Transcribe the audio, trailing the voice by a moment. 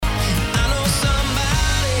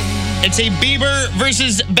It's a Bieber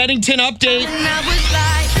versus Binnington update.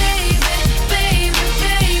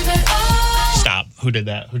 Stop. Who did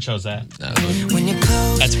that? Who chose that?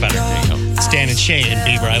 That's better. There you go. Stan and Shay and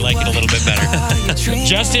Bieber. I like it a little bit better.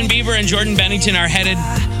 Justin Bieber and Jordan Binnington are headed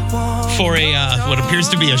for what appears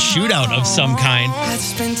to be a shootout of some kind.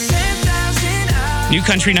 New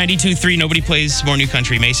Country 92.3. Nobody plays more New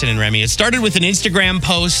Country. Mason and Remy. It started with an Instagram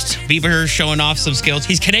post. Bieber showing off some skills.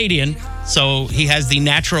 He's Canadian, so he has the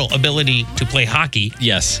natural ability to play hockey.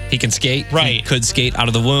 Yes, he can skate. Right. He could skate out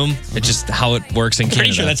of the womb. It's just how it works in Canada.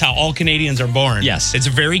 Pretty sure that's how all Canadians are born. Yes. It's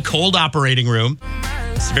a very cold operating room.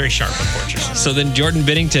 It's very sharp, unfortunately. So then Jordan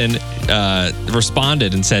Binnington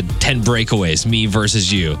responded and said, 10 breakaways, me versus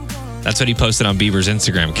you. That's what he posted on Bieber's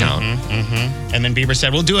Instagram account. And then Bieber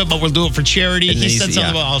said, we'll do it, but we'll do it for charity. And He then said something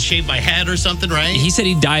about I'll shave my head or something, right? He said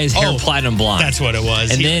he'd dye his hair platinum blonde. That's what it was.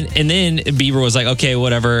 And then Bieber was like, okay,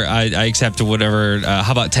 whatever. I accept whatever.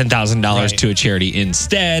 How about $10,000 to a charity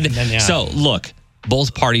instead? Then, So look,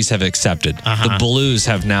 both parties have accepted. The Blues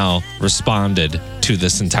have now responded to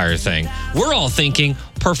this entire thing. We're all thinking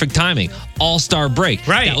perfect timing, all-star break.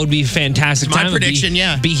 Right. That would be fantastic. It's my prediction,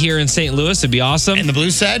 Be here in St. Louis. It'd be awesome. And the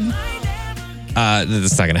Blues said?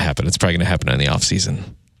 That's not going to happen. It's probably going to happen in the offseason.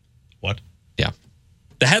 What? Yeah.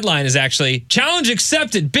 The headline is actually, challenge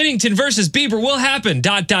accepted. Binnington versus Bieber will happen, ...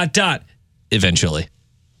 eventually.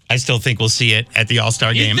 I still think we'll see it at the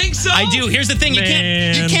All-Star game. You think so? I do. Here's the thing. You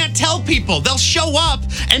can't tell people. They'll show up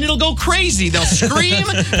and it'll go crazy. They'll scream.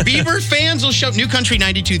 Bieber fans will show up. New Country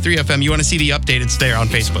 92.3 FM. You want to see the update? It's there on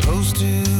Facebook.